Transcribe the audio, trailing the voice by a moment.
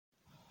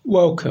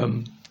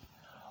Welcome.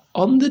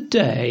 On the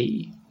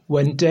day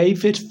when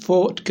David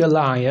fought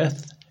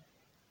Goliath,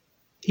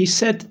 he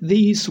said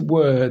these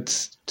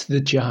words to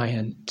the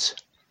giant.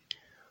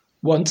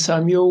 1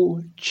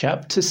 Samuel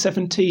chapter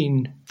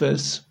 17,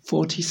 verse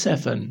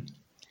 47.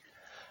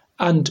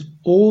 And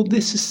all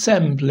this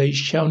assembly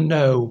shall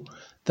know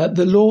that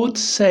the Lord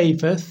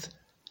saveth,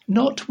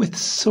 not with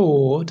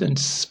sword and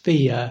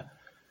spear,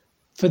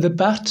 for the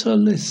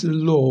battle is the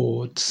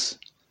Lord's,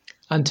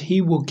 and he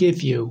will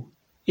give you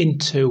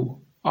into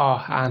our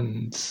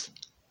hands.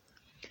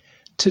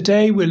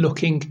 Today we're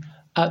looking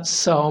at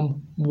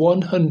Psalm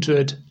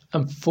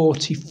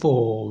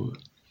 144.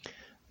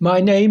 My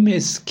name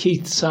is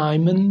Keith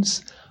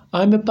Simons.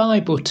 I'm a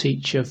Bible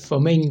teacher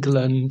from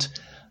England,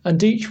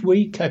 and each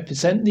week I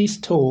present these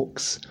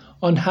talks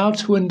on how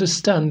to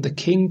understand the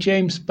King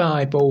James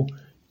Bible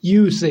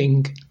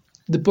using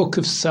the book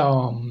of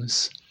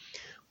Psalms.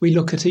 We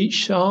look at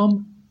each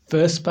psalm,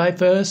 verse by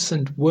verse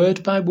and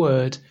word by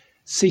word,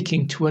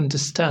 seeking to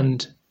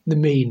understand the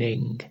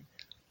meaning.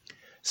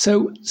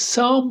 So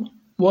Psalm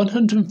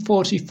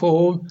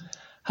 144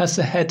 has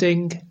the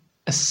heading,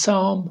 A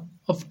Psalm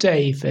of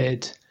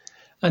David.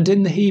 And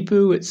in the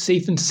Hebrew it's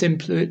even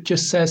simpler, it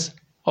just says,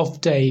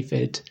 of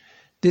David.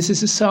 This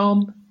is a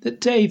psalm that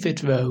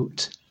David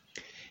wrote.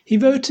 He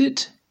wrote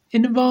it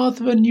in a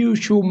rather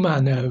unusual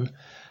manner.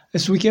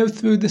 As we go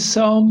through the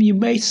psalm, you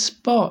may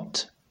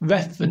spot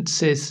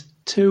references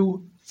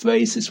to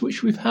phrases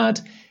which we've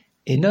had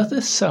in other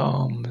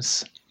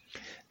psalms.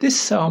 This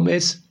psalm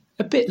is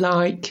a bit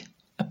like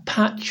a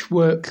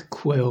patchwork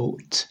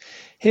quilt.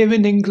 Here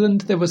in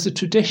England there was a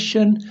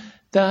tradition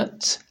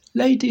that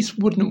ladies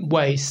wouldn't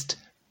waste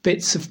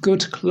bits of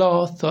good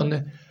cloth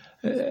on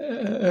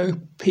a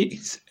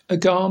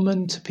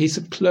garment, a piece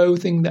of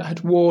clothing that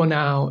had worn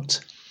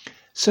out.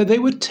 So they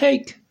would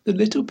take the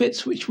little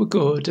bits which were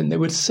good and they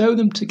would sew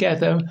them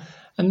together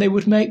and they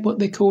would make what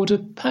they called a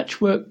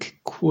patchwork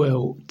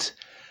quilt,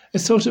 a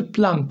sort of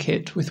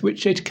blanket with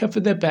which they'd cover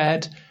their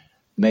bed,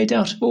 made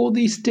out of all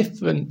these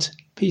different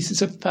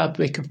pieces of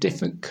fabric of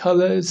different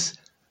colours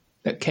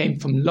that came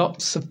from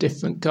lots of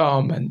different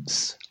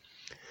garments.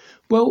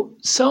 Well,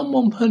 Psalm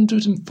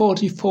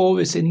 144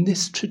 is in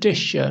this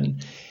tradition.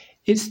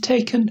 It's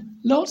taken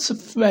lots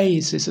of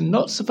phrases and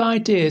lots of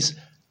ideas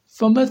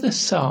from other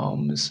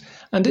psalms,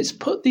 and it's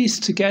put these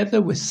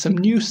together with some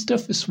new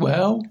stuff as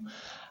well,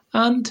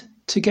 and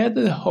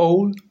together the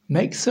whole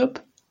makes up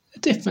a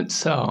different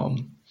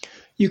psalm.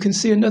 You can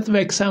see another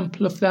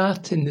example of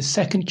that in the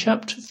second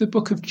chapter of the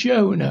book of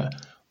Jonah,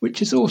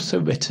 which is also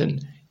written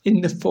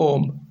in the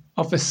form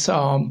of a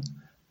psalm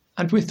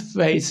and with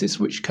phrases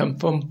which come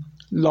from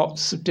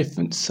lots of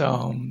different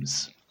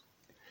psalms.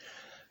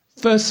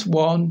 Verse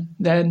 1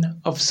 then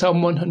of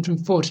Psalm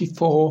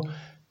 144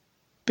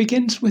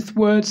 begins with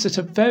words that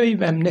are very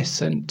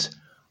reminiscent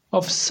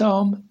of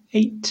Psalm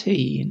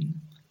 18.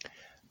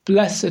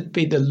 Blessed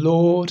be the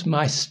Lord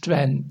my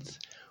strength,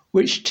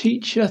 which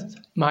teacheth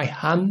my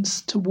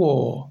hands to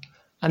war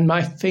and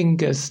my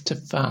fingers to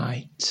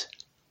fight.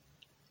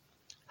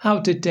 How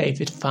did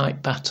David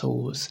fight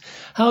battles?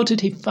 How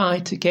did he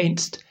fight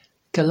against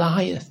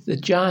Goliath, the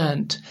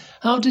giant?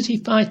 How did he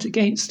fight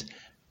against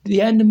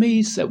the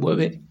enemies that were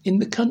in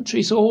the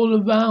countries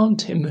all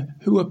around him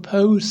who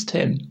opposed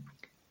him?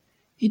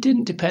 He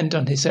didn't depend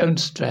on his own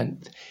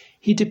strength.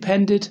 He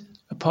depended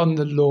upon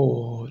the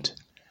Lord.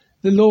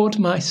 The Lord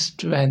my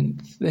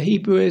strength. The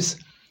Hebrew is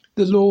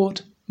the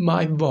Lord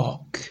my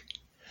rock.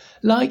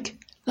 Like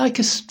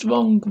a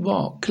strong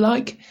rock,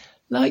 like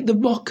the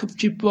rock of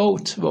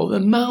Gibraltar or a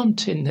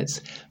mountain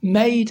that's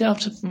made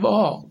out of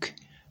rock,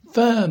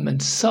 firm and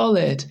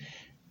solid.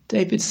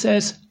 David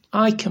says,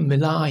 I can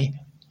rely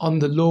on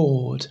the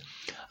Lord.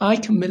 I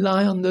can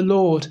rely on the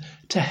Lord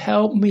to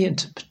help me and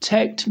to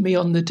protect me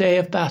on the day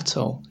of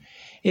battle.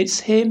 It's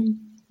him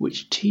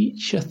which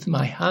teacheth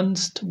my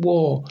hands to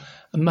war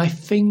and my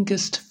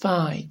fingers to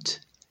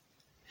fight.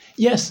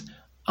 Yes,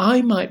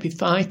 I might be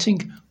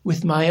fighting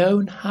with my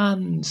own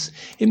hands.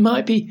 It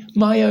might be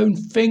my own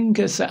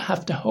fingers that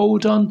have to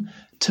hold on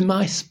to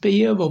my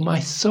spear or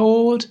my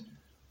sword.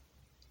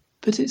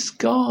 But it's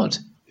God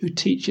who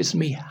teaches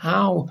me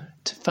how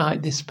to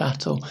fight this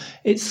battle.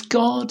 It's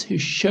God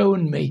who's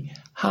shown me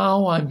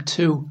how I'm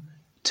to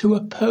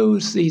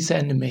oppose these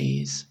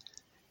enemies.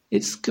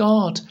 It's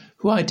God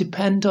who I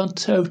depend on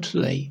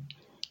totally.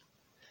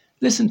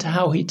 Listen to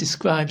how he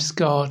describes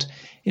God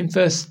in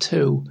verse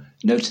 2.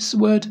 Notice the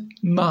word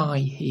my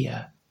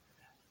here.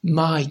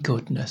 My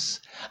goodness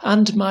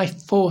and my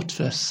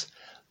fortress,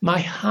 my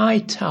high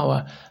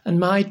tower and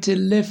my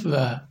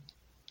deliverer.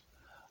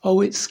 Oh,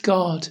 it's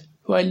God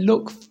who I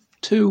look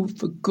to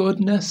for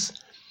goodness,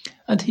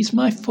 and he's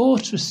my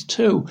fortress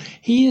too.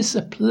 He is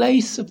a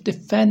place of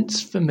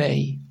defence for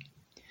me.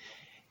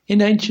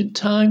 In ancient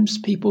times,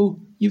 people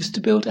used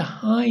to build a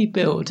high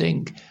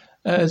building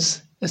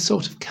as a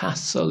sort of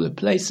castle, a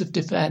place of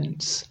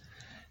defence.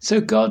 So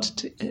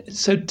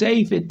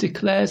David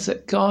declares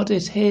that God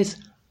is his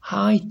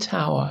high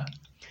tower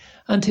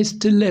and his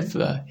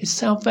deliverer, his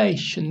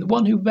salvation, the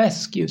one who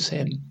rescues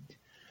him.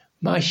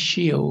 my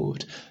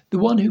shield, the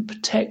one who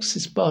protects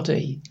his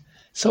body.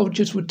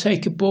 Soldiers would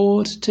take a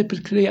board,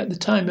 typically at the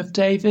time of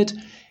David.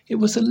 It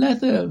was a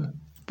leather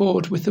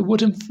board with a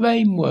wooden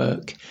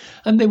framework,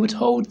 and they would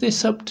hold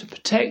this up to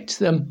protect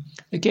them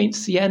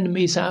against the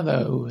enemy's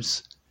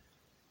arrows.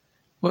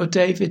 Well,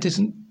 David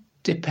isn't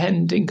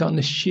depending on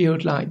a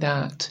shield like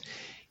that.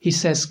 He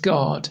says,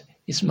 God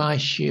is my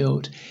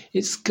shield.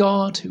 It's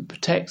God who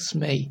protects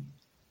me.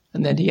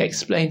 And then he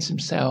explains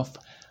himself,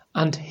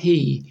 and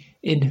he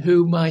in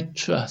whom I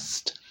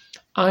trust.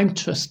 I'm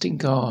trusting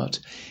God.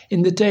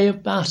 In the day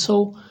of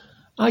battle,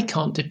 I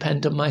can't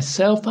depend on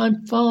myself.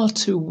 I'm far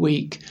too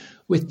weak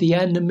with the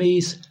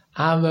enemy's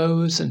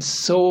arrows and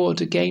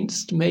sword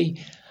against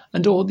me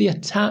and all the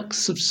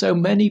attacks of so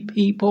many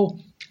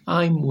people.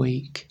 I'm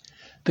weak.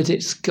 But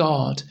it's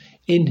God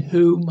in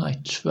whom I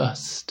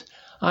trust.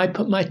 I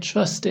put my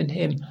trust in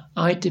him.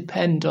 I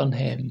depend on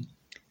him.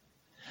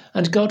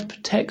 And God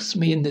protects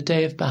me in the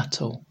day of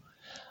battle.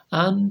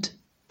 And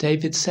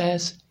David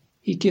says,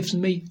 he gives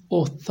me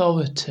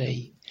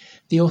authority,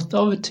 the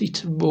authority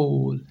to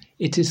rule.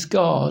 It is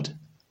God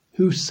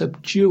who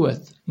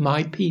subdueth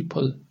my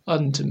people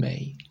under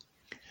me.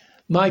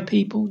 My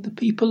people, the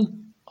people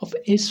of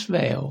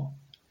Israel.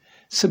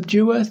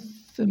 Subdueth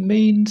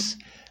means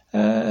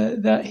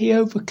that he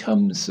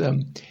overcomes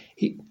them.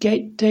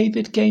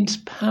 David gains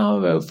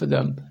power over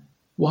them.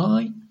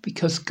 Why?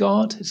 Because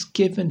God has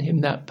given him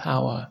that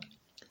power.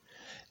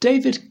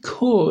 David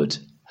could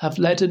have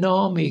led an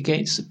army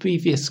against the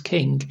previous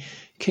king,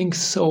 King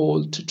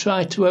Saul, to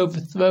try to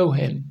overthrow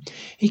him.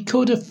 He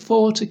could have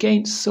fought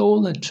against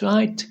Saul and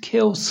tried to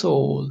kill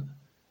Saul.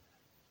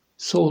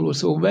 Saul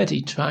was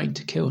already trying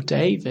to kill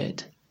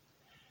David.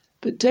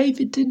 But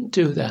David didn't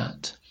do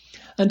that.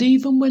 And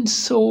even when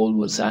Saul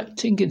was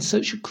acting in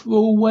such a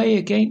cruel way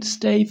against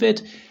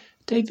David,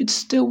 David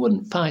still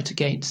wouldn't fight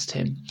against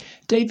him.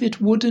 David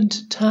wouldn't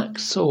attack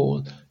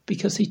Saul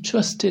because he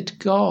trusted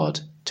God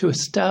to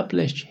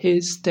establish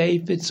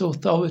David's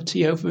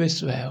authority over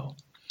Israel.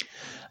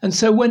 And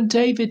so when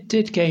David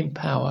did gain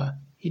power,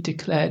 he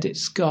declared,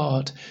 it's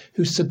God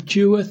who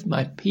subdueth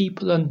my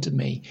people under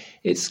me.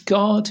 It's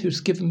God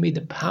who's given me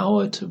the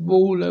power to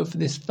rule over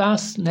this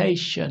vast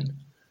nation.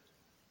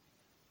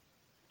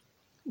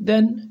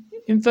 Then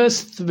in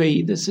verse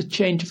 3, there's a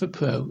change of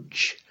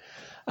approach.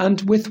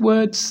 And with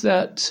words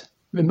that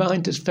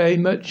remind us very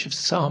much of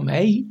Psalm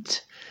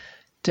 8,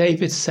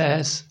 David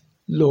says,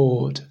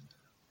 Lord,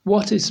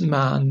 what is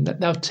man that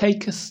thou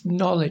takest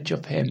knowledge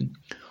of him,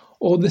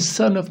 or the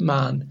son of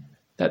man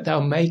that thou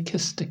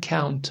makest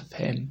account of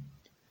him?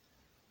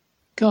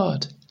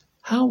 God,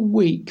 how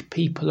weak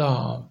people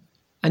are,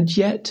 and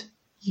yet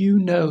you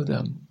know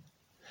them.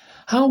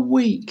 How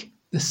weak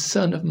the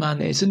son of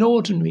man is, an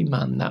ordinary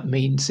man, that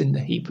means in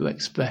the Hebrew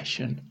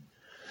expression.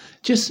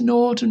 Just an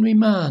ordinary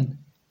man.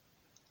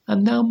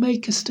 And thou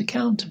makest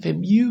account of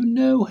him. You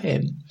know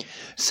him.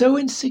 So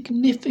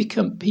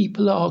insignificant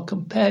people are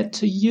compared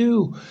to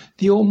you,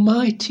 the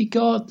Almighty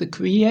God, the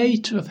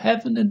Creator of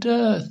heaven and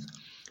earth.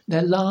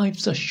 Their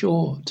lives are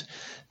short.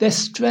 Their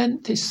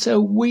strength is so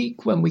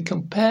weak when we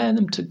compare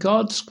them to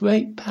God's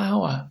great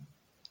power.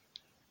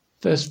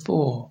 Verse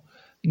 4,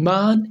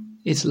 man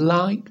is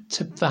like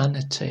to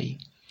vanity.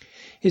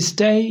 His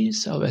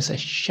days are as a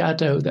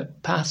shadow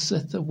that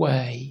passeth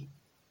away.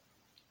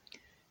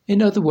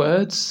 In other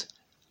words,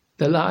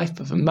 the life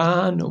of a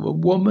man or a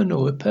woman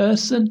or a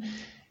person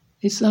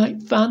is like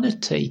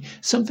vanity,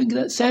 something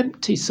that's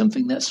empty,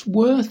 something that's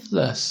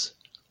worthless.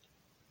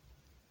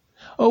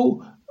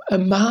 Oh, a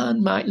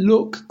man might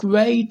look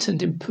great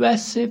and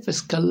impressive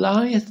as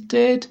Goliath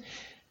did,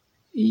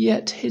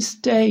 yet his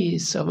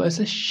days are as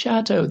a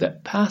shadow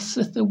that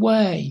passeth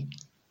away.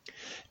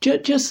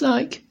 Just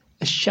like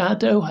a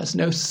shadow has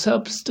no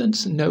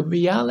substance and no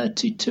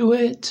reality to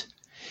it,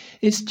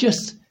 it's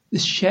just the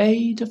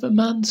shade of a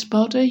man's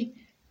body.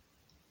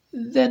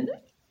 Then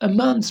a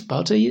man's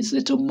body is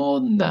little more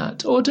than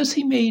that. Or does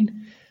he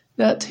mean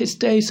that his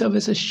days are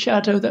as a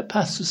shadow that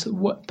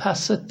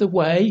passeth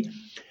away,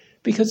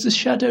 because the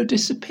shadow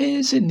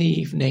disappears in the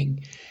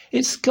evening?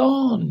 It's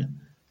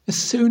gone. As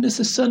soon as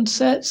the sun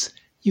sets,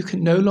 you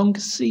can no longer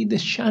see the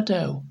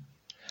shadow,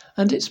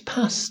 and it's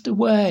passed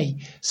away.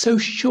 So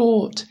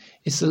short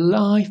is the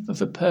life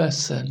of a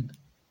person.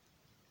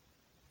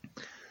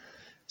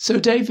 So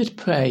David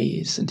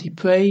prays, and he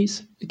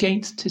prays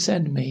against his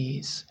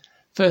enemies.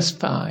 Verse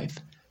 5,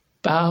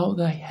 bow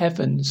thy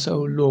heavens, O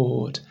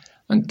Lord,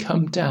 and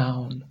come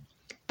down.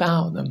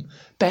 Bow them,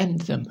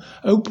 bend them,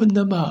 open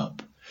them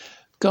up.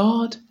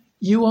 God,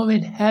 you are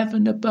in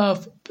heaven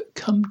above, but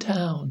come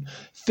down.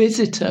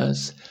 Visit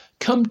us.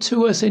 Come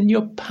to us in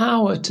your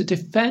power to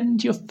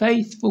defend your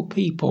faithful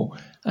people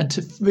and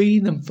to free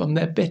them from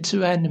their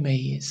bitter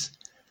enemies.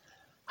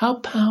 How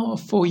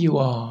powerful you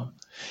are.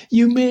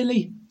 You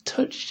merely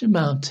touch the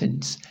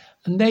mountains,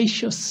 and they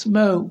shall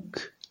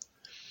smoke.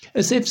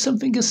 As if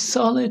something as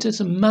solid as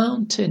a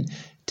mountain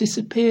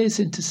disappears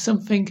into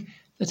something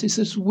that is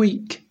as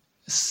weak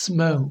as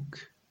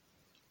smoke.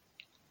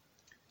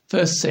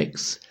 Verse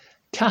 6,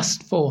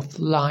 cast forth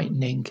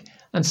lightning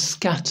and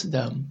scatter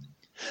them.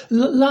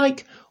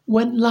 Like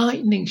when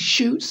lightning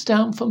shoots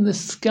down from the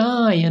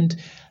sky and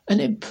an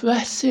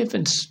impressive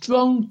and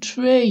strong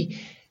tree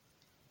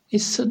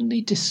is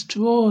suddenly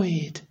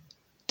destroyed.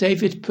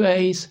 David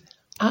prays,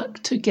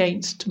 act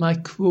against my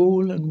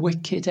cruel and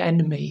wicked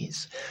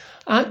enemies.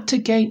 Act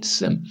against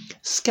them,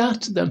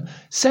 scatter them,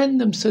 send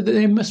them so that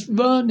they must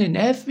run in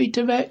every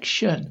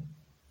direction.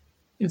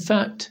 In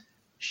fact,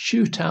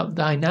 shoot out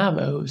thine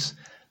arrows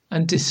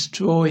and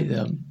destroy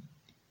them.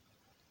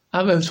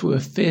 Arrows were a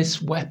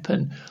fierce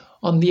weapon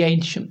on the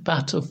ancient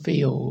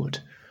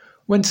battlefield.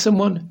 When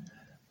someone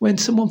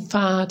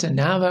fired an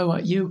arrow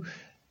at you,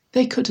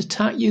 they could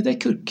attack you, they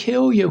could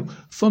kill you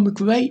from a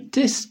great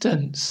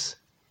distance.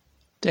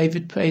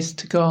 David prays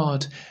to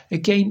God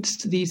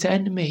against these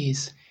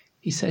enemies.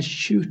 He says,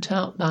 shoot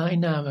out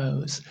thine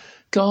arrows.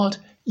 God,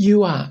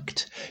 you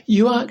act.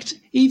 You act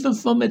even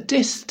from a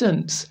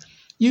distance.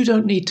 You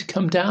don't need to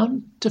come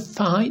down to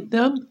fight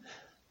them.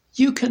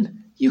 You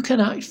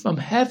can act from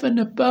heaven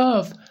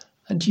above,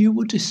 and you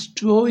will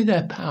destroy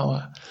their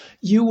power.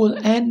 You will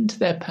end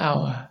their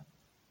power.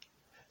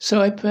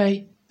 So I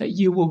pray that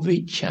you will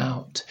reach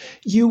out.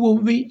 You will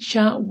reach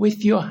out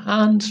with your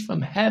hands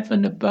from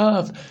heaven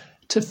above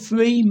to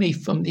free me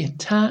from the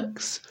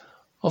attacks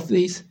of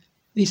these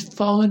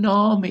foreign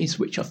armies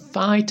which are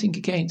fighting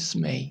against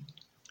me.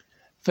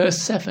 Verse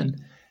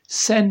 7,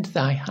 send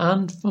thy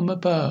hand from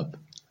above,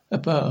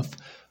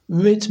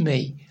 rid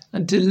me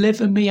and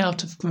deliver me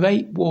out of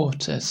great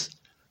waters,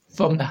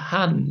 from the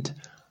hand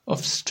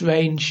of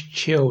strange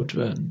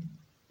children.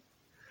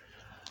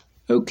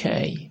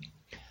 Okay,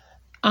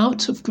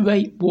 out of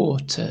great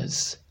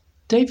waters.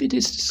 David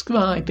is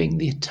describing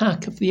the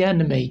attack of the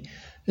enemy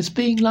as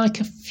being like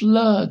a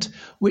flood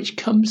which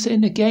comes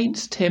in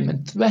against him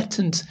and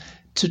threatens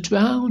to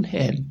drown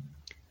him.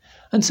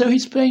 And so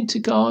he's praying to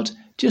God,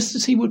 just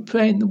as he would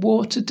pray in the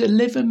water,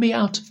 deliver me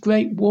out of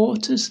great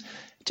waters,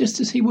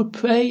 just as he would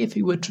pray if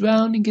he were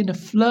drowning in a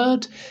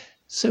flood.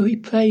 So he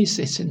prays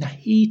this in the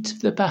heat of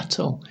the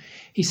battle.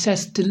 He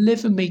says,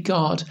 deliver me,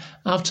 God,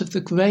 out of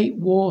the great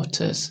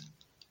waters.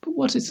 But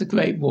what is the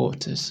great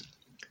waters?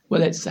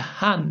 Well, it's the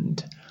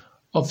hand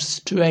of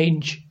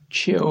strange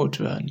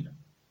children.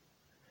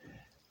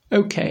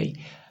 Okay,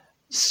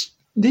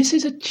 this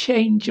is a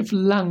change of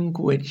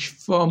language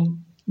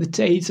from the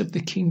days of the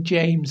King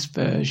James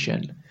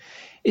Version.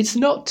 It's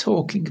not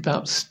talking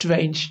about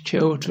strange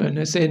children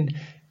as in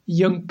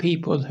young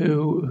people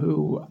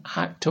who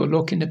act or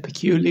look in a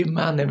peculiar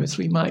manner as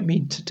we might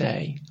mean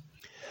today.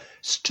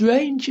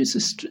 Strange is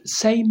the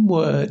same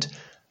word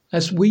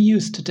as we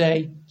use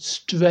today,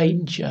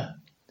 stranger.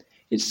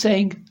 It's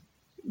saying,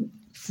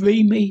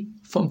 free me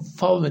from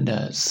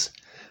foreigners.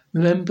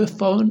 Remember,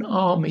 foreign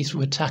armies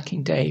were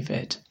attacking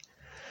David.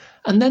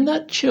 And then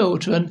that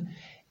children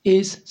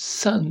is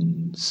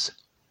sons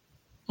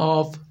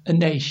of a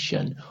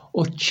nation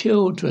or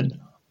children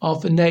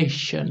of a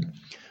nation.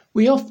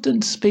 We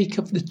often speak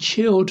of the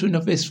children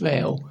of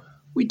Israel.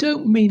 We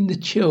don't mean the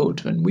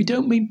children. We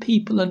don't mean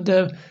people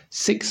under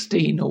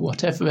 16 or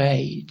whatever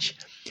age.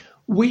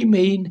 We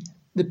mean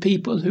the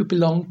people who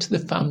belong to the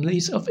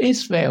families of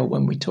Israel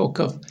when we talk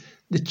of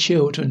the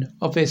children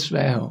of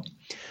Israel.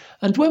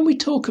 And when we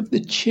talk of the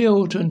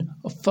children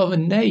of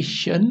foreign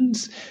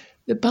nations,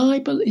 the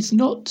Bible is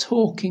not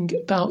talking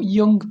about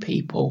young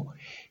people.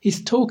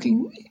 It's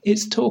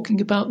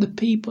talking about the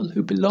people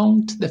who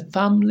belong to the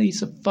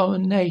families of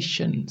foreign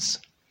nations.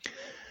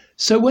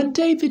 So when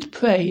David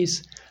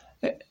prays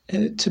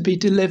to be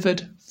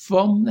delivered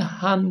from the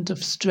hand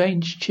of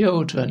strange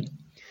children,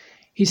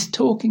 he's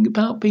talking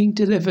about being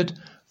delivered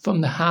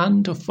from the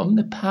hand or from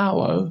the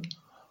power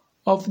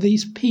of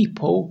these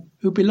people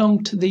who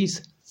belong to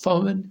these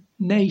foreign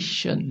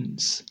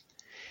nations.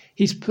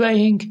 He's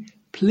praying,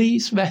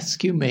 please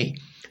rescue me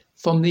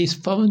from these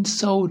foreign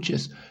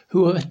soldiers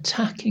who are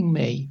attacking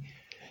me.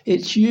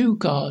 It's you,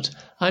 God,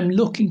 I'm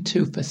looking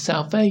to for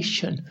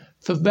salvation,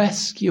 for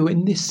rescue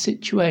in this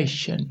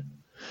situation.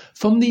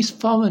 From these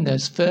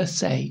foreigners,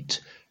 verse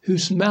 8,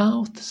 whose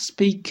mouth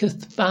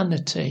speaketh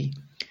vanity,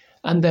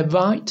 and their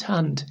right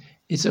hand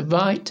is a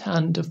right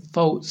hand of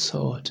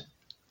falsehood.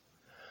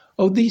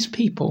 Oh, these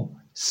people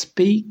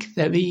speak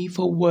their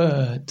evil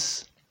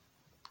words,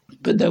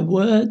 but their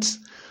words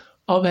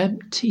are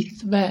empty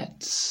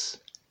threats.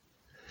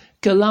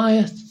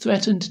 Goliath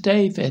threatened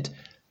David,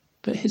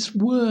 but his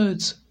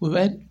words were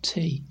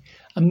empty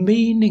and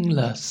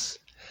meaningless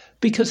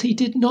because he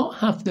did not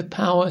have the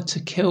power to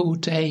kill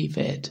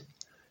David.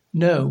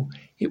 No,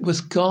 it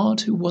was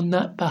God who won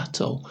that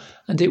battle,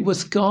 and it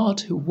was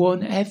God who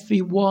won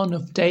every one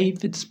of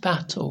David's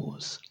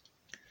battles.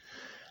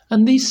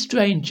 And these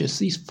strangers,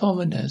 these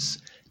foreigners,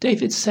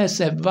 David says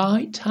their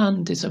right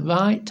hand is a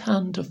right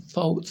hand of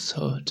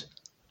falsehood.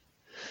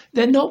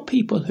 They're not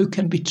people who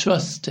can be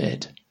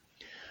trusted.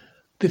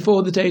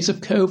 Before the days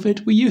of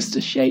COVID, we used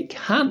to shake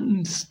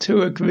hands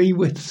to agree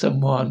with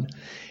someone.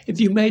 If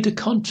you made a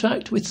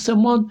contract with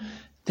someone,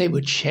 they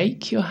would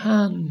shake your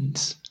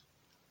hands.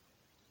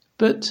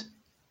 But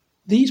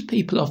these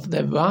people offer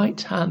their right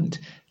hand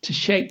to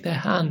shake their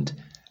hand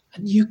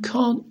And you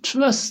can't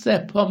trust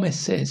their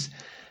promises.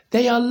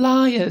 They are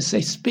liars.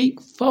 They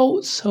speak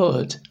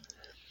falsehood.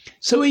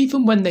 So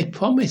even when they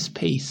promise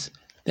peace,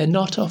 they're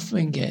not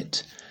offering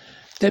it.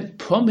 They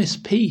promise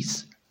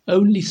peace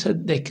only so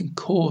that they can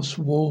cause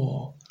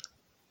war.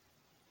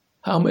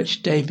 How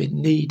much David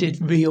needed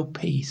real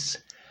peace.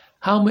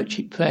 How much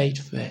he prayed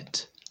for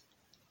it.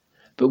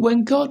 But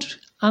when God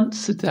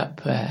answered that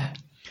prayer,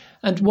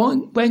 and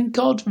when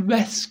God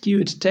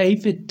rescued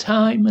David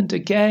time and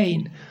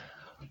again,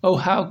 oh,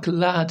 how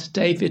glad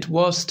David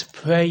was to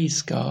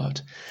praise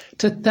God,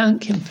 to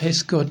thank him for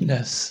his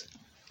goodness.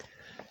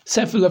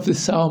 Several of the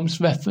Psalms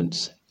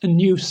reference a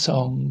new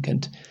song,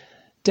 and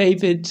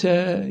David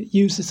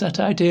uses that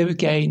idea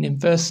again in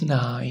verse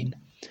 9.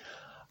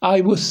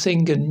 I will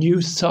sing a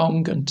new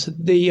song unto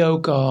thee, O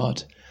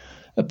God,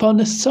 upon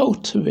a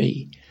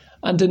psaltery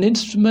and an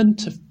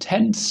instrument of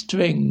 10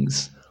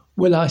 strings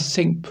will I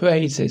sing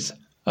praises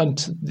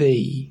unto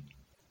thee.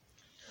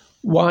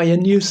 Why a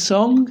new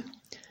song?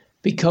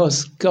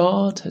 Because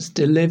God has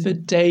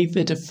delivered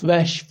David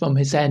afresh from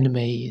his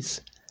enemies.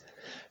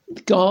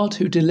 God,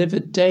 who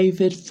delivered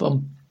David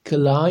from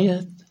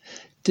Goliath,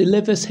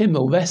 delivers him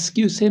or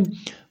rescues him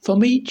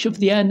from each of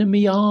the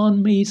enemy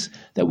armies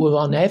that were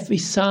on every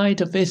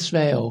side of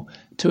Israel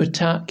to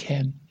attack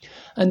him.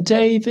 And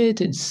David,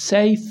 in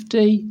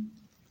safety,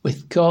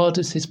 with God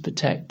as his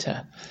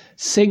protector,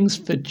 sings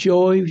for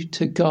joy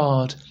to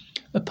God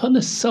upon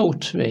a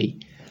psaltery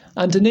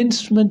and an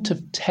instrument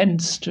of 10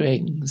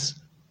 strings.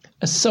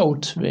 A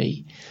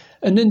psaltery,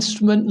 an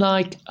instrument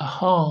like a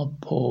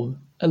harp or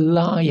a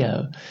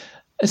lyre,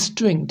 a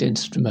stringed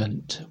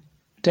instrument.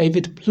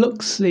 David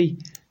plucks the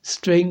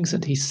strings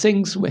and he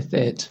sings with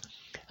it.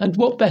 And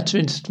what better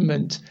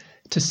instrument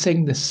to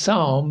sing the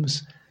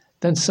Psalms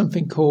than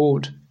something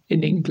called,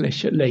 in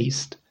English at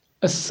least,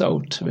 a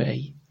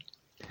psaltery.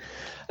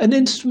 An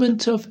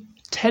instrument of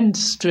 10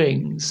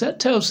 strings.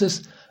 That tells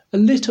us a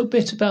little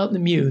bit about the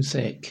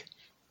music.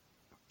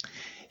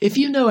 If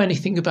you know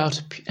anything about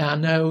a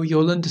piano,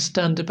 you'll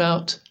understand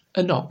about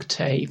an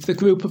octave, the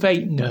group of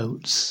 8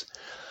 notes.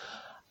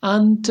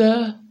 And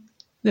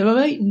there are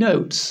 8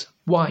 notes,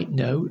 white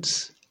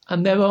notes,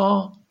 and there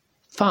are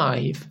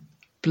 5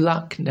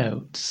 black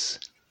notes.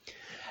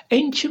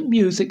 Ancient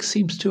music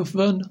seems to have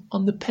run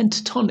on the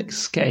pentatonic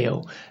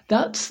scale.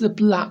 That's the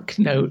black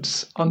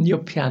notes on your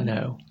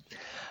piano.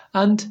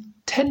 And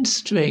 10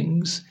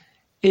 strings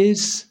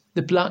is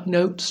the black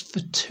notes for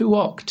 2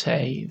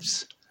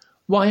 octaves.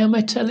 Why am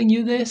I telling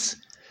you this?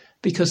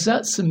 Because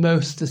that's the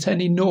most that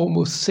any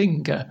normal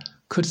singer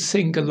could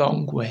sing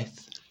along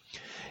with.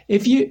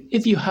 If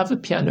you have a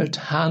piano to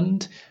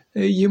hand,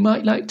 you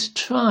might like to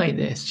try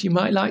this. You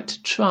might like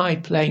to try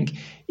playing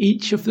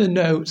each of the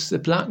notes, the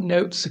black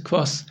notes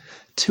across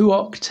 2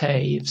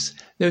 octaves,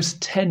 those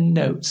 10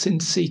 notes in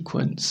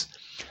sequence,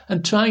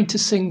 and trying to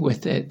sing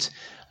with it.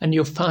 And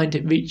you'll find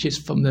it reaches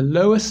from the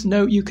lowest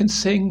note you can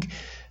sing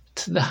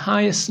to the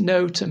highest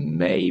note, and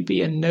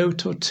maybe a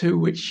note or 2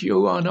 which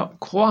you are not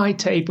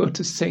quite able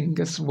to sing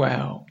as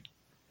well.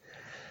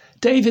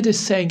 David is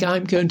saying,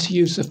 I'm going to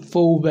use the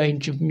full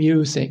range of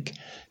music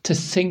to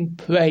sing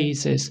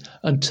praises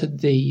unto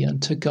thee,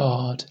 unto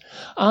God.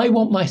 I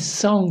want my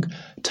song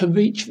to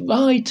reach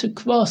right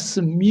across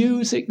the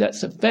music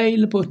that's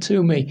available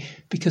to me,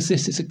 because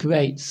this is a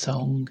great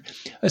song,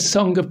 a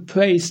song of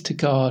praise to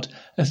God,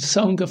 a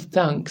song of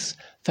thanks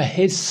for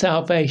his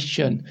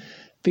salvation.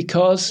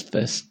 Because,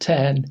 verse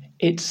 10,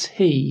 it's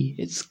he,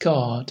 it's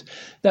God,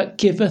 that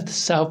giveth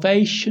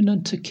salvation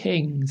unto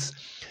kings,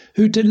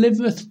 who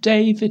delivereth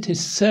David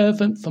his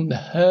servant from the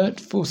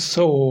hurtful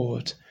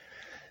sword.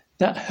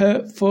 That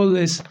hurtful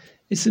is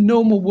a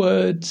normal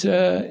word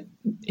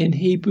in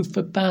Hebrew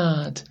for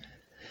bad.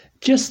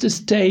 Just as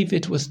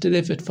David was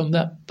delivered from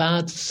that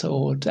bad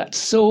sword, that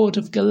sword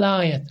of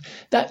Goliath,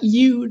 that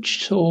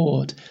huge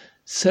sword,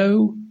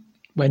 so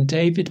when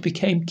David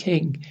became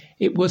king,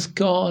 it was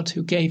God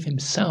who gave him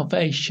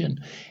salvation.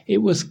 It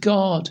was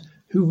God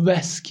who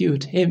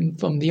rescued him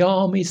from the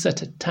armies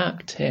that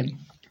attacked him.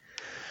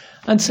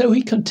 And so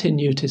he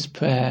continued his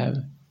prayer.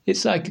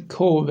 It's like a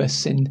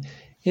chorus in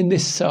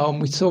this psalm.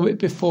 We saw it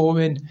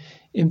before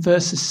in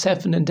verses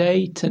 7 and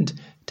 8, and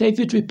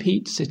David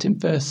repeats it in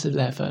verse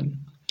 11.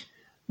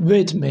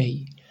 Rid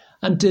me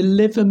and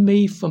deliver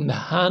me from the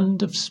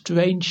hand of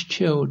strange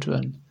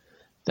children.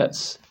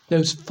 That's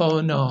those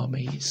foreign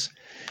armies,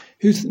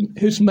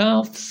 whose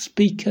mouth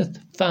speaketh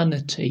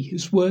vanity,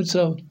 whose words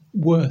are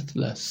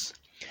worthless.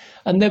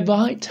 And their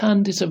right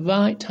hand is a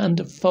right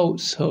hand of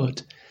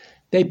falsehood.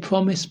 They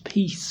promise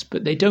peace,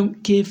 but they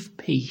don't give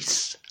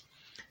peace.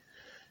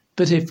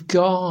 But if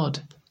God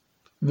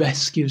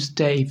rescues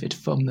David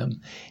from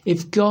them,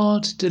 if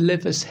God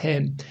delivers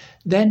him,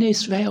 then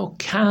Israel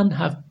can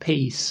have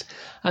peace.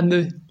 And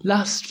the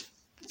last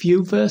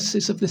few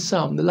verses of the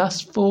psalm, the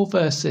last 4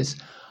 verses,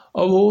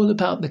 are all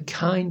about the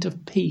kind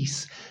of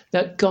peace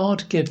that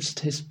God gives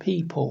to his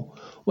people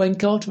when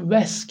God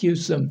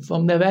rescues them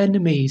from their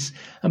enemies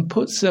and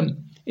puts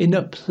them in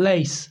a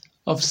place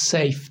of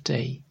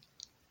safety.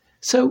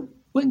 So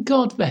when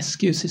God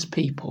rescues his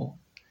people,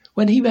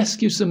 when he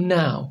rescues them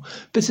now,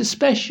 but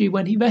especially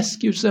when he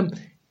rescues them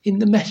in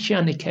the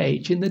Messianic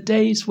age, in the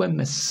days when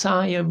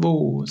Messiah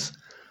rules.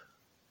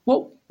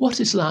 What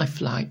is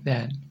life like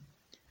then?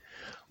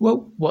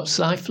 Well, what's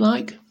life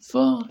like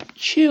for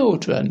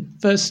children?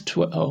 Verse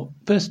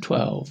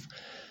 12,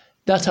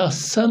 that our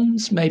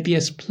sons may be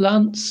as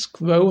plants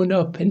grown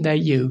up in their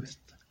youth.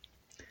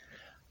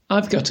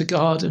 I've got a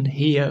garden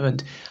here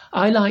and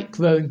I like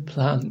growing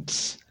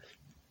plants.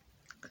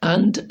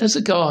 And as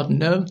a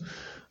gardener,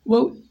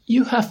 well,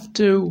 you have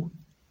to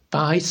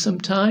buy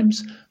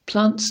sometimes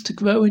plants to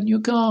grow in your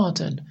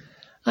garden.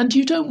 And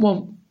you don't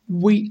want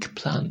weak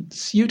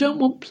plants. You don't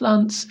want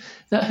plants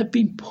that have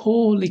been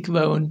poorly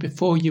grown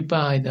before you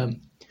buy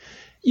them.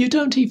 You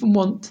don't even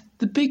want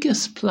the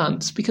biggest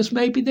plants because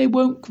maybe they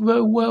won't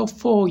grow well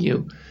for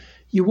you.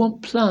 You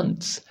want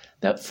plants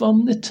that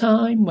from the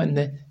time when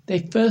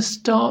they first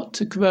start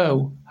to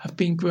grow have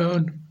been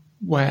grown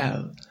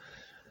well.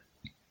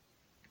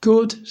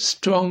 Good,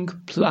 strong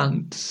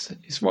plants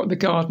is what the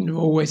gardener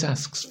always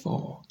asks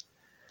for.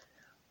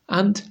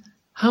 And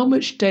how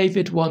much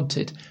David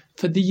wanted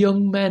for the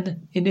young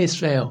men in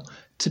Israel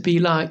to be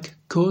like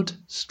good,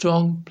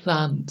 strong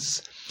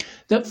plants,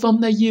 that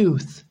from their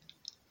youth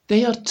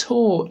they are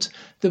taught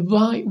the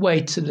right way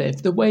to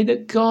live, the way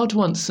that God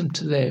wants them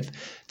to live.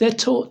 They're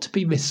taught to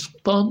be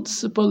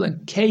responsible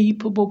and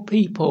capable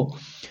people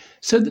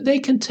so that they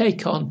can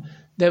take on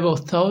their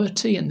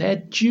authority and their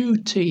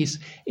duties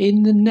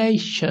in the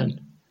nation,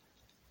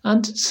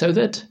 and so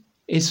that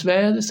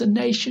Israel as a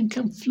nation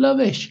can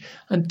flourish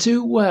and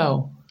do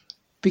well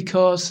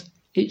because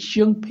its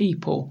young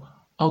people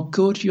are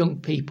good young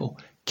people,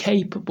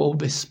 capable,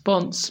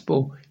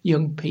 responsible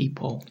young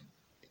people.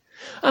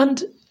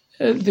 And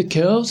the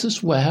girls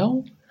as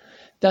well,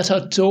 that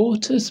our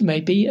daughters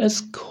may be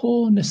as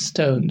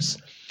cornerstones,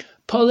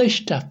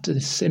 polished after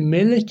the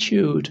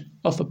similitude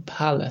of a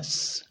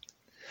palace.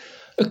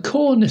 A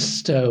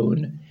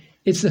cornerstone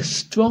is a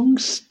strong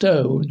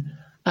stone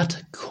at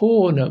a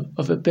corner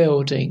of a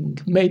building.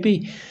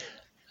 Maybe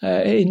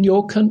in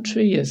your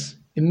country, as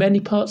in many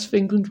parts of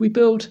England, we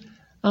build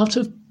out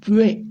of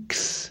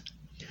bricks.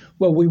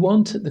 Well, we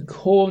want at the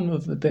corner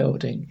of a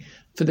building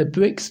for the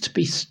bricks to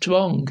be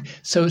strong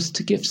so as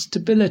to give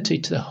stability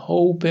to the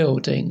whole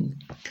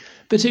building.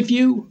 But if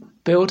you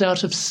build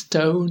out of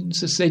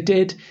stones, as they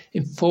did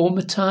in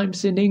former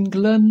times in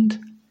England,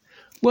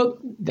 well,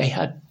 they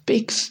had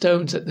big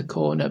stones at the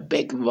corner,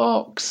 big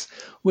rocks,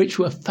 which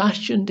were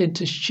fashioned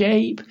into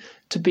shape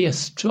to be a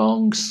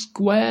strong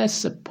square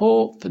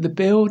support for the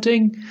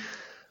building.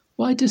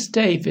 Why does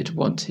David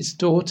want his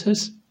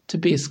daughters to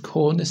be his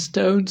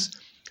cornerstones?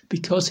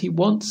 Because he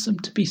wants them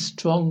to be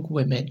strong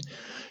women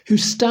who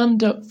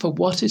stand up for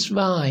what is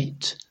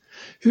right,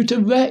 who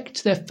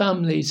direct their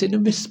families in a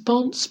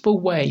responsible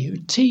way, who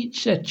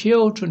teach their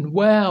children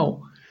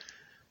well.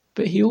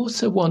 But he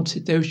also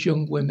wanted those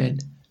young women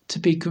to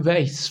be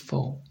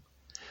graceful,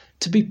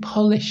 to be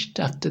polished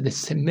after the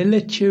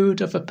similitude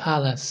of a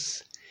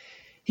palace.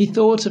 He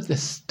thought of the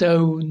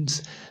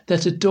stones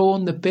that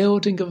adorn the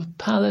building of a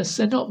palace.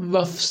 They're not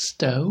rough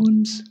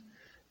stones.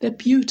 They're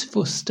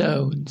beautiful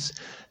stones.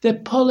 They're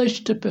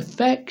polished to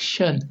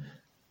perfection,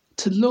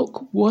 to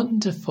look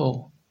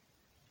wonderful.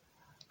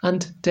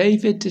 And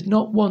David did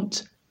not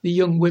want the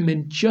young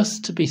women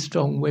just to be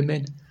strong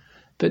women,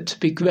 but to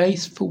be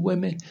graceful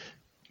women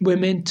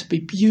to be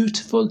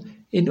beautiful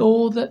in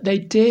all that they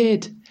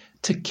did,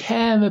 to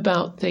care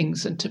about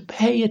things and to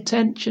pay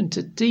attention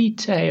to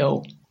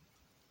detail.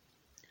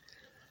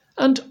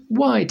 And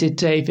why did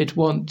David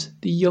want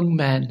the young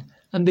men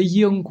and the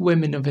young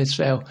women of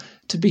Israel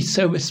to be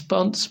so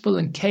responsible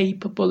and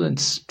capable and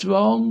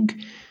strong,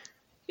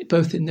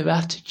 both in their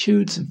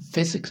attitudes and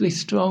physically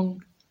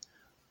strong?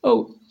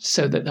 Oh,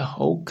 so that the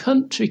whole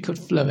country could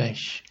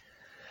flourish.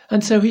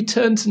 And so he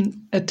turns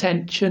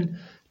attention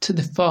to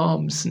the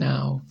farms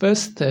now.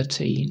 Verse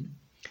 13.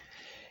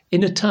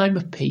 In a time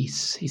of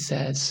peace, he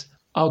says,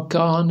 our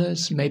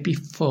garners may be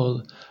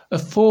full,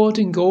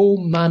 affording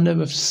all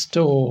manner of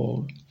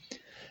store.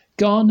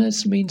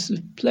 Garners means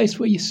the place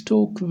where you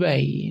store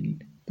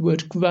grain. The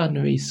word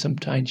granary is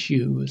sometimes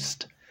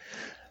used.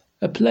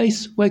 A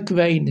place where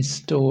grain is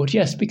stored,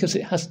 yes, because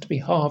it has to be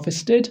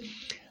harvested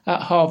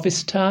at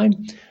harvest time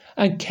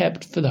and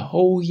kept for the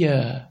whole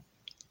year.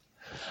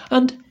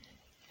 And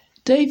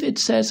David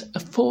says,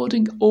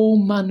 affording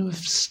all manner of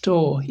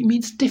store. He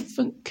means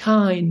different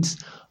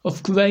kinds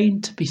of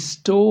grain to be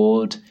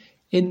stored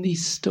in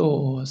these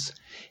stores.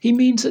 He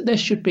means that there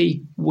should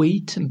be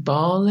wheat and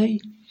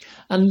barley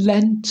and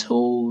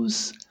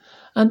lentils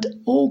and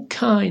all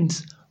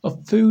kinds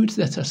of food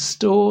that are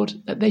stored,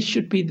 that they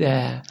should be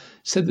there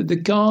so that the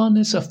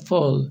garners are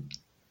full.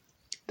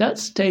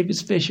 That's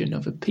David's vision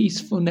of a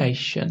peaceful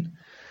nation.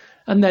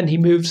 And then he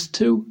moves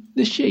to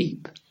the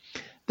sheep,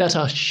 that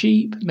our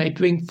sheep may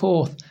bring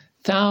forth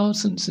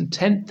thousands and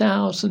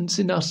 10,000s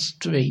in our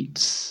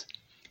streets.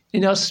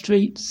 In our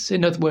streets,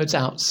 in other words,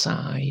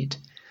 outside.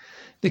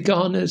 The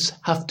garners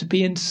have to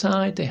be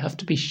inside, they have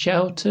to be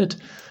sheltered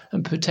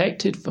and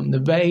protected from the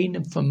rain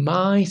and from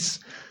mice.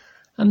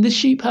 And the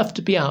sheep have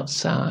to be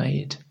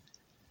outside.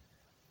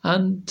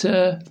 And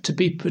to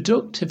be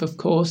productive, of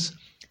course,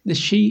 the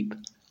sheep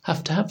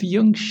have to have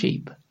young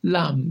sheep,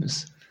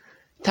 lambs,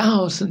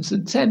 thousands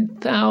and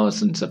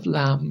 10,000s of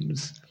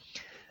lambs.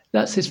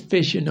 That's his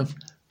vision of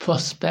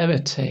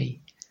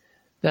prosperity,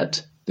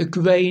 that the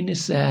grain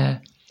is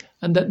there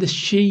and that the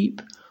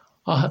sheep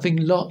are having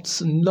lots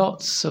and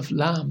lots of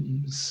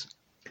lambs.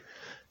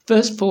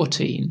 Verse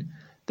 14,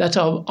 that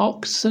our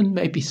oxen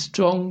may be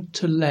strong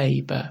to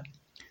labour.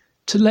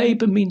 To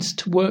labour means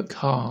to work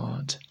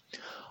hard.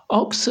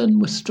 Oxen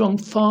were strong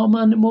farm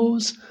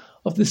animals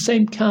of the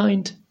same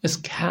kind as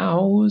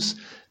cows,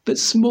 but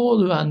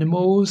smaller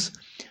animals,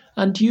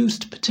 and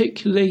used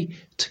particularly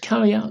to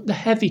carry out the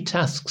heavy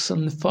tasks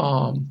on the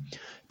farm,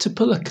 to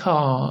pull a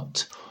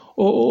cart,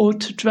 or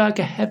to drag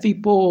a heavy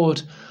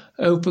board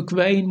over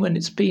grain when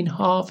it's been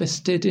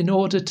harvested in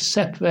order to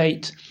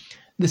separate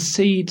the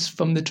seeds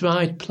from the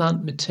dried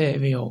plant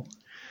material.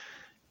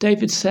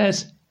 David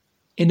says,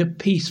 in a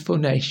peaceful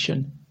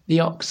nation,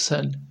 the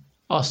oxen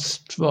are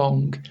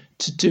strong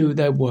to do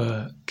their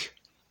work.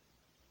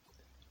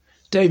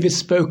 David's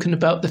spoken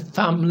about the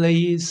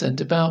families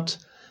and about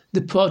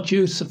the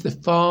produce of the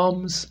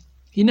farms.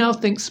 He now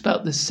thinks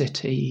about the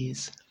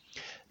cities,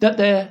 that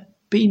there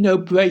be no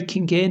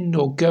breaking in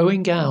or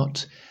going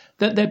out,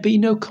 that there be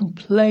no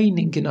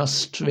complaining in our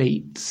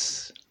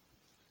streets.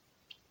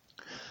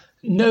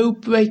 No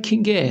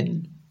breaking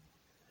in.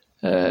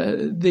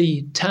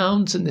 The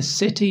towns and the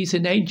cities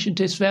in ancient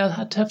Israel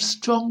had to have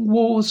strong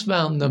walls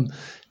round them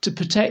to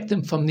protect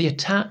them from the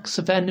attacks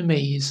of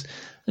enemies.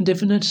 And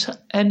if an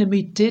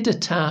enemy did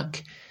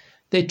attack,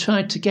 they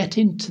tried to get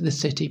into the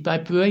city by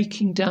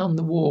breaking down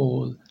the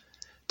wall.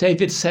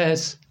 David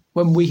says,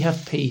 when we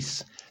have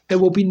peace, there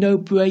will be no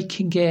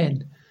breaking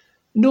in,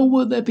 nor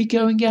will there be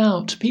going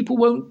out. People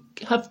won't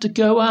have to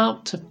go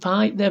out to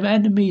fight their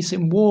enemies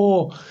in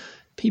war.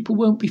 People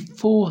won't be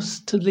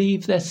forced to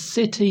leave their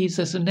cities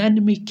as an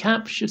enemy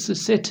captures a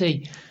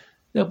city.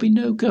 There'll be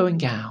no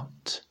going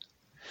out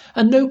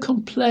and no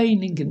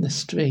complaining in the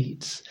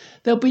streets.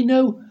 There'll be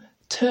no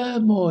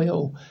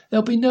turmoil.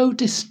 There'll be no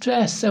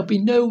distress. There'll be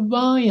no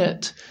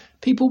riot.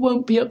 People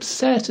won't be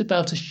upset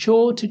about a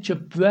shortage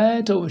of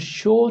bread or a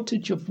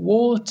shortage of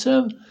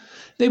water.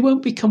 They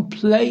won't be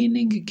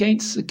complaining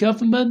against the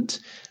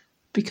government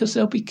because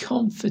they'll be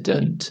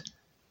confident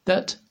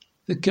that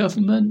the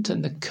government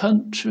and the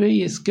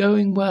country is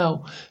going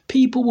well.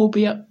 People will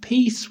be at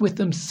peace with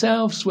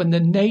themselves when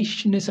the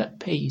nation is at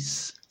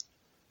peace.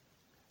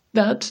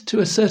 That,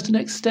 to a certain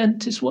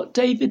extent, is what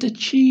David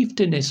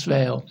achieved in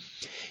Israel.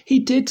 He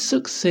did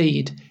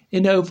succeed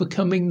in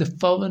overcoming the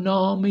foreign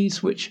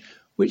armies which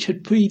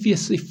had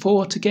previously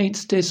fought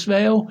against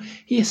Israel.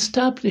 He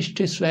established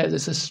Israel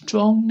as a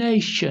strong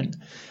nation,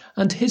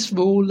 and his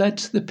rule led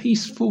to the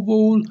peaceful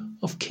rule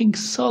of King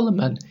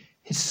Solomon,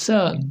 his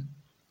son.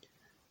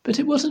 But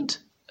it wasn't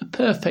a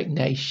perfect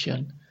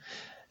nation.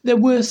 There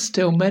were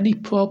still many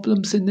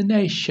problems in the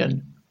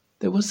nation.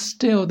 There was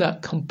still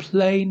that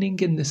complaining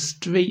in the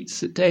streets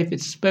that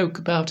David spoke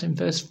about in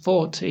verse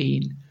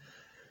 14.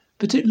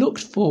 But it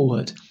looked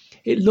forward.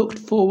 It looked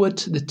forward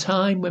to the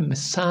time when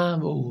Messiah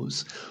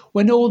rules,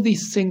 when all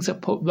these things are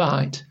put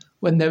right,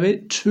 when there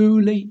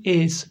truly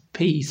is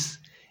peace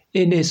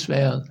in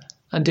Israel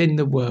and in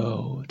the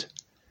world.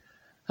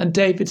 And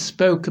David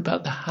spoke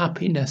about the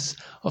happiness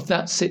of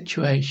that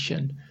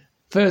situation.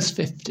 Verse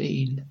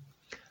 15,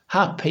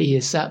 happy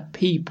is that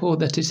people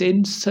that is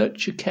in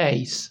such a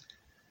case,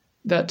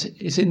 that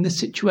is in the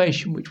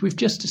situation which we've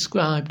just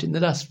described in the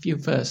last few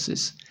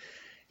verses.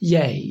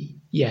 Yea,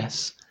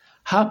 yes,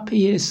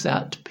 happy is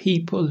that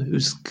people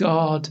whose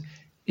God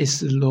is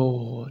the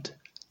Lord.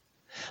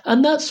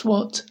 And that's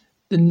what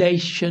the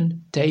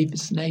nation,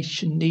 David's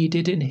nation,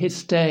 needed in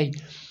his day.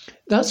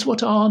 That's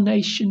what our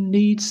nation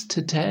needs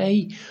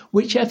today.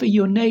 Whichever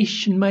your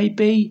nation may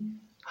be,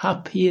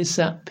 happy is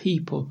that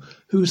people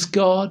whose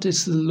God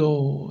is the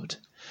Lord.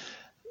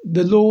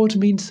 The Lord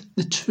means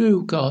the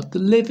true God, the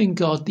living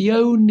God, the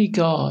only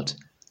God.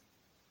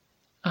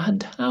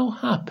 And how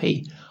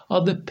happy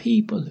are the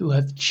people who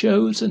have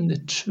chosen the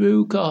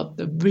true God,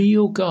 the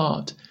real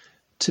God,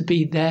 to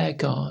be their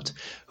God,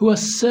 who are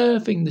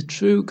serving the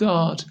true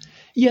God.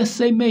 Yes,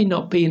 they may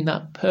not be in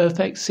that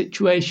perfect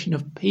situation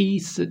of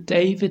peace that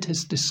David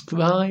has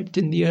described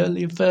in the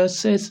earlier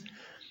verses,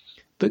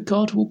 but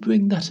God will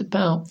bring that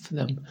about for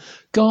them.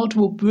 God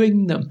will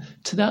bring them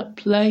to that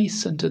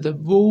place under the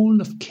rule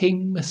of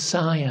King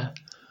Messiah,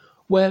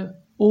 where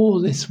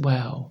all is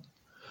well,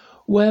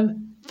 where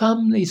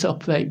families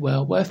operate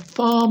well, where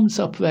farms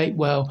operate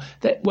well,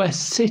 where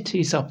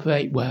cities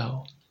operate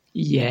well.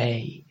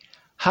 Yea,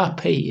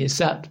 happy is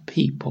that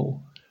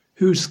people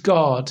whose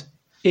God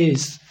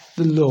is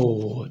the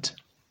Lord.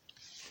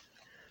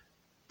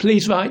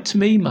 Please write to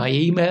me. My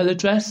email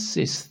address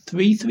is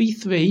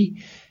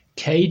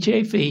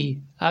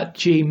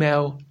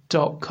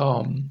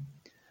 333kjv@gmail.com.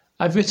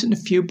 I've written a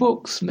few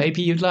books.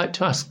 Maybe you'd like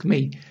to ask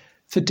me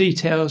for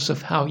details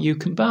of how you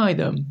can buy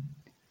them.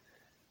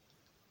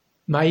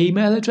 My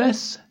email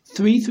address,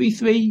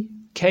 333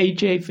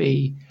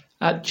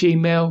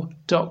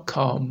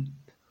 kjv@gmail.com.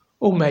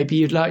 Or maybe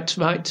you'd like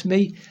to write to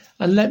me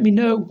and let me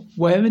know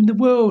where in the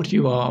world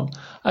you are.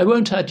 I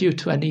won't add you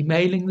to any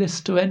mailing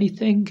list or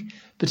anything,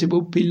 but it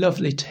will be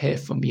lovely to hear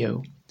from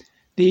you.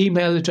 The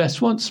email address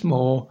once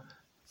more,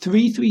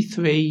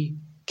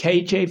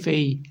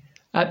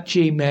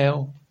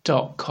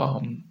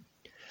 333kjv@gmail.com.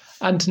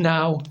 And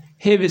now,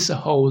 here is the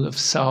whole of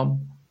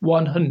Psalm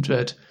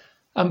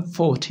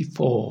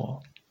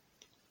 144.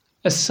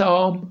 A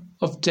Psalm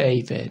of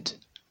David.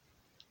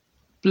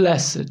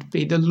 Blessed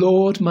be the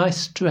Lord my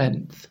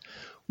strength,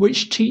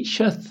 which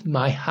teacheth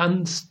my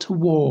hands to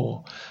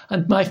war,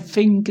 and my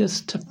fingers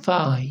to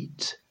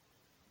fight.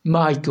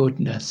 My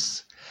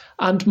goodness,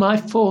 and my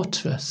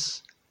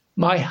fortress,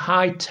 my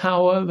high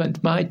tower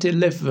and my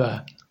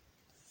deliverer,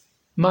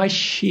 my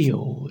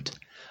shield,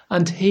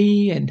 and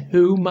he in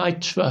whom I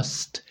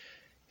trust,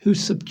 who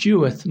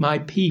subdueth my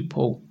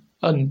people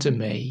under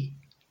me.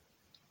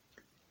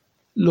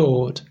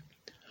 Lord,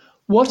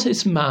 what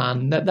is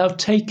man that thou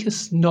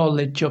takest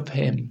knowledge of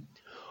him,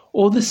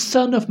 or the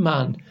son of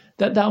man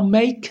that thou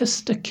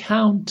makest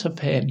account of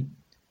him?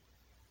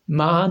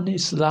 Man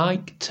is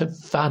like to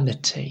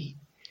vanity.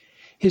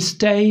 His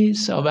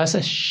days are as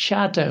a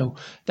shadow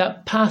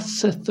that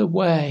passeth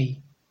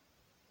away.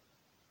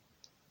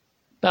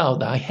 Bow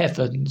thy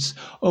heavens,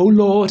 O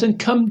Lord, and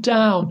come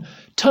down.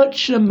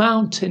 Touch the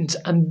mountains,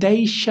 and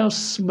they shall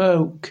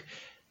smoke.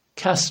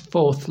 Cast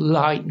forth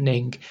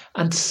lightning,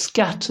 and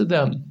scatter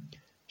them.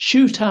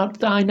 Shoot out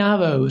thine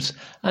arrows,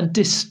 and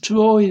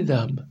destroy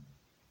them.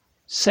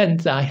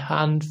 Send thy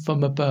hand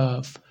from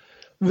above.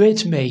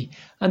 Rid me,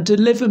 and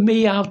deliver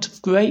me out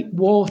of great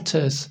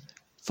waters,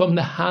 from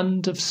the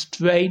hand of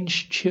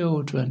strange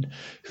children,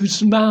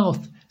 whose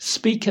mouth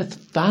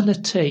speaketh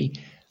vanity,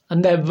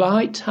 and their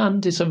right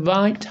hand is a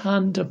right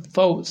hand of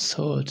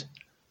falsehood.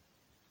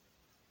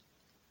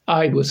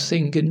 I will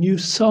sing a new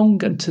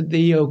song unto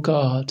thee, O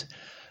God.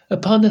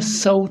 Upon a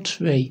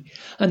psaltery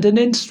and an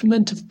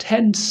instrument of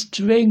 10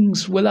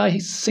 strings will I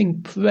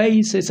sing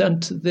praises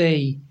unto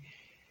thee.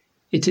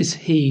 It is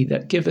he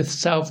that giveth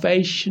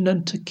salvation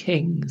unto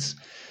kings,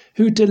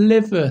 who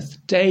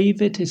delivereth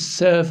David his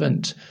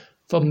servant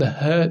from the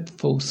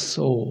hurtful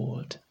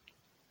sword.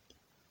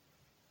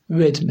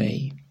 Rid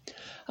me,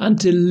 and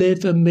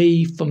deliver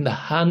me from the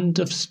hand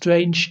of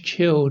strange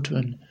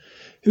children,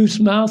 whose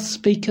mouth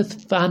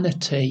speaketh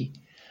vanity,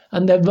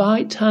 and their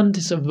right hand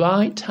is a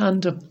right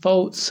hand of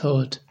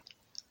falsehood,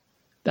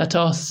 that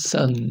our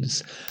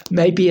sons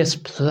may be as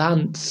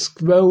plants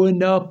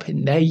growing up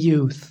in their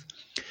youth,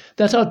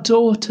 that our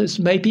daughters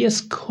may be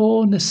as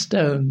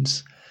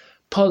cornerstones,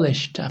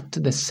 polished after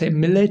the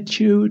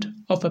similitude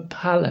of a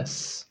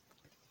palace,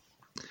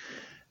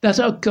 that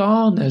our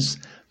garners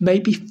may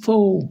be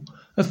full,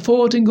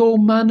 affording all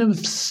manner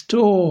of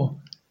store,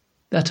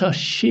 that our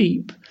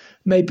sheep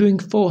may bring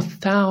forth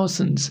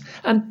thousands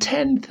and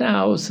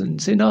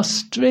 10,000s in our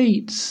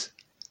streets,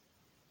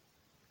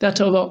 that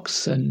our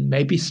oxen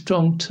may be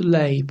strong to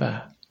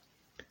labour,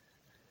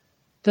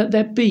 that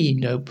there be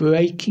no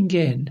breaking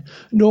in,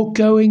 nor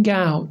going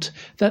out,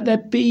 that there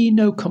be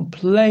no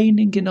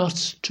complaining in our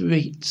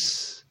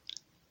streets.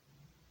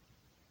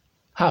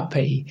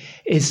 Happy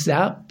is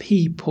that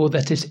people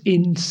that is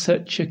in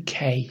such a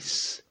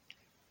case.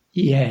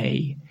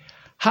 Yea,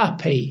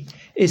 happy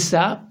is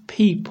that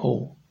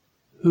people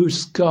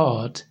whose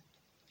God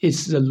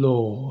is the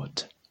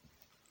Lord.